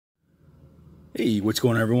Hey, what's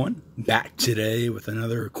going on, everyone? Back today with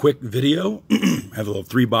another quick video. I have a little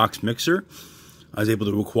 3-box mixer. I was able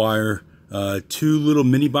to acquire two little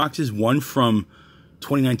mini boxes, one from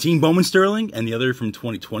 2019 Bowman Sterling and the other from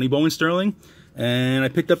 2020 Bowman Sterling. And I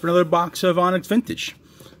picked up another box of Onyx Vintage.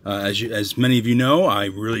 As many of you know, I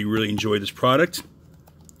really enjoy this product.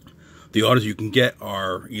 The autos you can get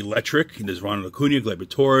are electric. There's Ronald Acuna, Gleyber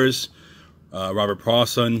Torres, Robert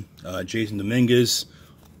Puason, Jason Dominguez,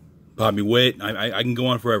 Bobby Witt. I can go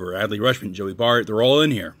on forever. Adley Rutschman, Joey Bart, they're all in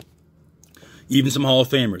here. Even some Hall of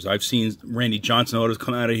Famers. I've seen Randy Johnson autos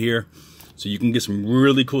come out of here. So you can get some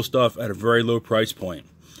really cool stuff at a very low price point.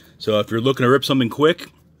 So if you're looking to rip something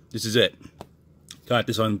quick, this is it. Got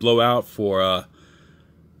this on blowout for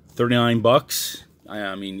 39 bucks.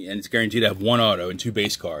 I mean, and it's guaranteed to have one auto and 2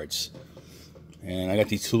 base cards. And I got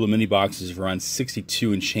these two little mini boxes for around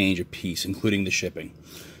 62 and change a piece, including the shipping.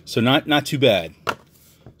 So not too bad.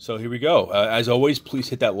 So here we go. As always, please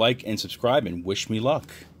hit that like and subscribe and wish me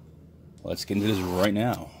luck. Let's get into this right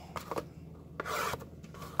now.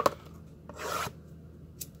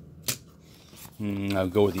 I'll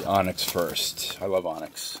go with the Onyx first. I love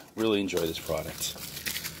Onyx. Really enjoy this product.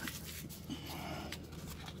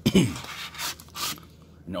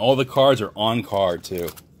 And all the cards are on card too,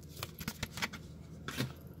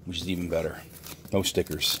 which is even better. No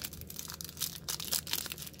stickers.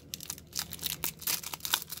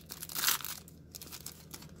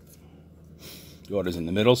 The auto's in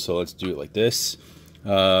the middle, so let's do it like this.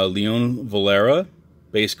 Leon Valera,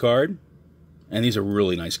 base card. And these are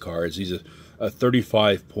really nice cards. These are a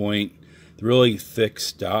 35 point, really thick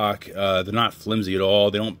stock. They're not flimsy at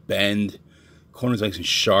all. They don't bend. Corners nice and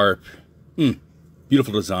sharp.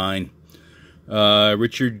 Beautiful design.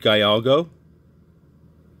 Richard Gallardo,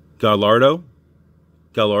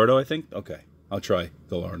 I think. Okay, I'll try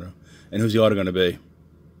Gallardo. And who's the auto going to be?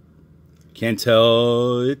 Can't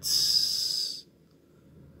tell.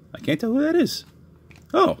 I can't tell who that is.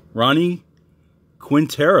 Oh, Ronnie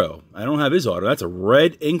Quintero. I don't have his auto. That's a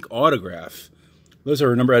red ink autograph. Those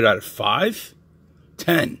are numbered out of 5,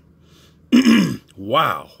 10.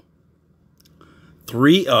 Wow.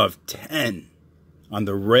 3 of 10 on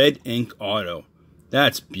the red ink auto.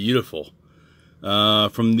 That's beautiful.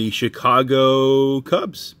 From the Chicago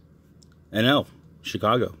Cubs. NL.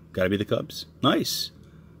 Chicago. Gotta be the Cubs. Nice.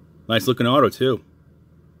 Nice looking auto, too.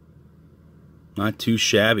 Not too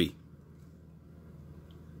shabby.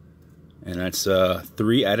 And that's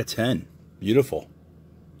 3 out of 10. Beautiful.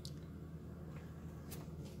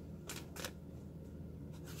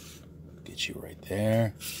 Get you right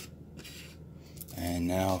there. And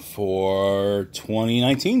now for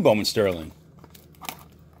 2019 Bowman Sterling.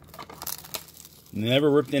 Never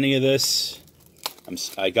ripped any of this.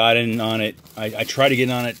 I got in on it. I tried to get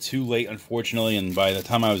on it too late, unfortunately. And by the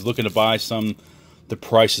time I was looking to buy some, the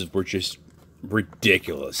prices were just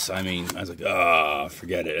ridiculous. I mean, I was like, ah,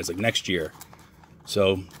 forget it. It's like next year.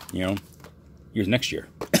 So, you know, here's next year.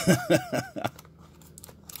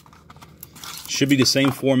 Should be the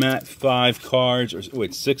same format, 5 cards, or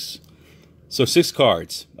wait, 6. So 6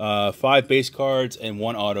 cards, 5 base cards, and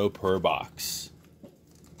 1 auto per box.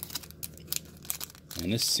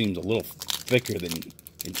 And this seems a little thicker than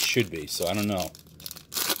it should be, so I don't know.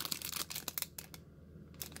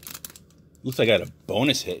 Looks like I got a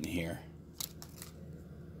bonus hit in here.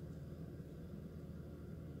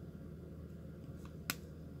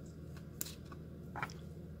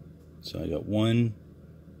 So I got 1,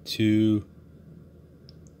 2,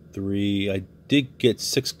 3. I did get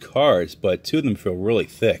 6 cards, but 2 of them feel really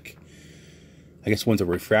thick. I guess one's a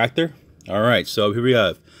refractor. All right, so here we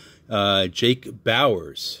have Jake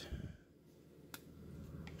Bowers,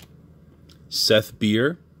 Seth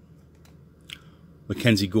Beer,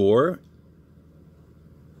 Mackenzie Gore,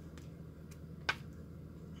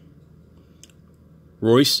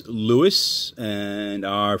 Royce Lewis, and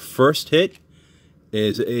our first hit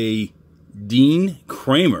is a Dean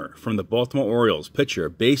Kramer from the Baltimore Orioles, pitcher,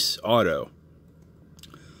 base auto.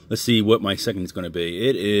 Let's see what my second is going to be.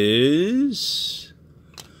 It is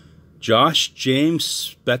Josh James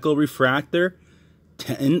Speckle refractor,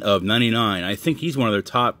 10 of 99. I think he's one of their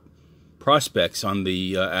top prospects on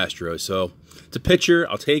the Astros. So it's a pitcher.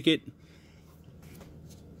 I'll take it.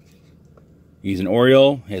 He's an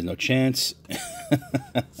Oriole. He has no chance.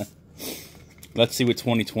 Let's see what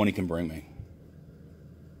 2020 can bring me.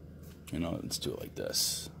 You know, let's do it like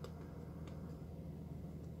this.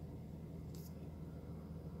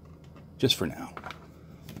 Just for now.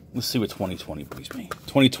 Let's see what 2020 brings me.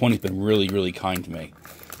 2020's been really kind to me.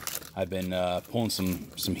 I've been pulling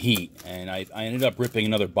some heat, and I ended up ripping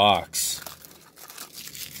another box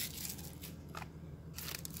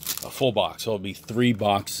of full box. So it'll be 3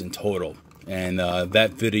 boxes in total. And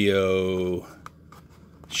that video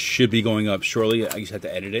should be going up shortly. I just have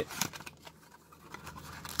to edit it.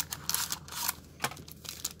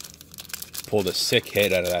 Pulled a sick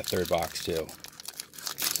hit out of that 3rd box too.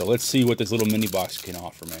 So let's see what this little mini box can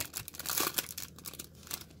offer me.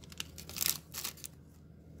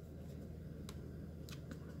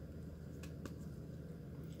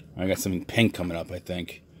 I got something pink coming up, I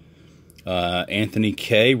think. Anthony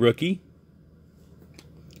K, rookie.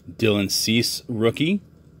 Dylan Cease, rookie.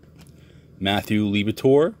 Matthew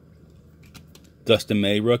Liberatore. Dustin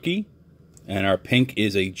May, rookie. And our pink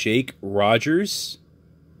is a Jake Rogers.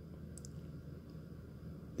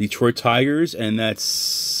 Detroit Tigers, and that's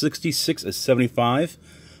 66/75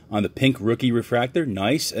 on the pink rookie refractor.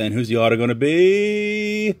 Nice. And who's the auto going to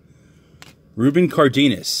be? Ruben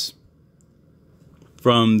Cardenas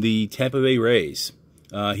from the Tampa Bay Rays.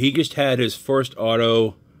 He just had his first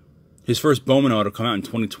Bowman auto come out in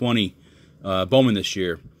 2020, Bowman this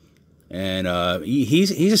year. And he's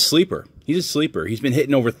a sleeper. He's a sleeper. He's been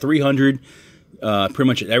hitting over 300 pretty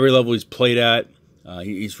much at every level he's played at.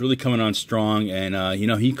 He's really coming on strong, and you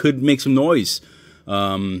know, he could make some noise.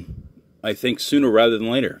 I think sooner rather than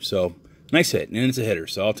later. So nice hit, and it's a hitter,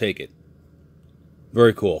 so I'll take it.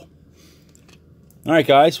 Very cool. All right,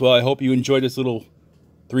 guys. Well, I hope you enjoyed this little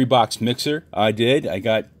 3-box mixer. I did. I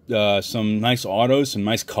got some nice autos, some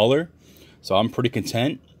nice color, so I'm pretty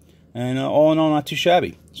content. And all in all, not too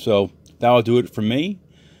shabby. So that'll do it for me.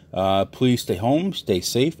 Please stay home, stay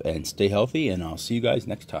safe, and stay healthy. And I'll see you guys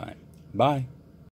next time. Bye.